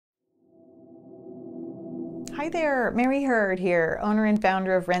Hi there, Mary Hurd here, owner and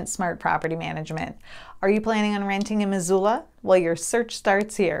founder of Rent Smart Property Management. Are you planning on renting in Missoula? Well, your search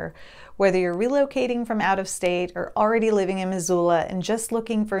starts here. Whether you're relocating from out of state or already living in Missoula and just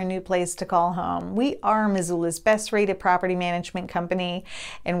looking for a new place to call home, we are Missoula's best rated property management company,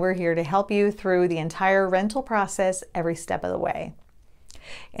 and we're here to help you through the entire rental process every step of the way.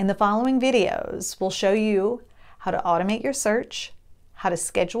 In the following videos, we'll show you how to automate your search, how to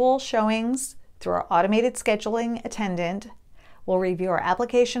schedule showings through our automated scheduling attendant. We'll review our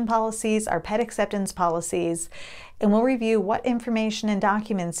application policies, our pet acceptance policies, and we'll review what information and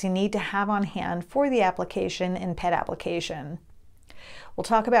documents you need to have on hand for the application and pet application. We'll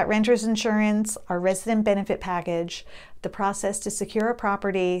talk about renter's insurance, our resident benefit package, the process to secure a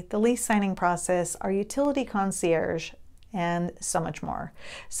property, the lease signing process, our utility concierge, and so much more.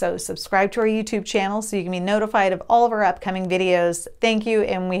 So subscribe to our YouTube channel so you can be notified of all of our upcoming videos. Thank you,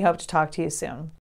 and we hope to talk to you soon.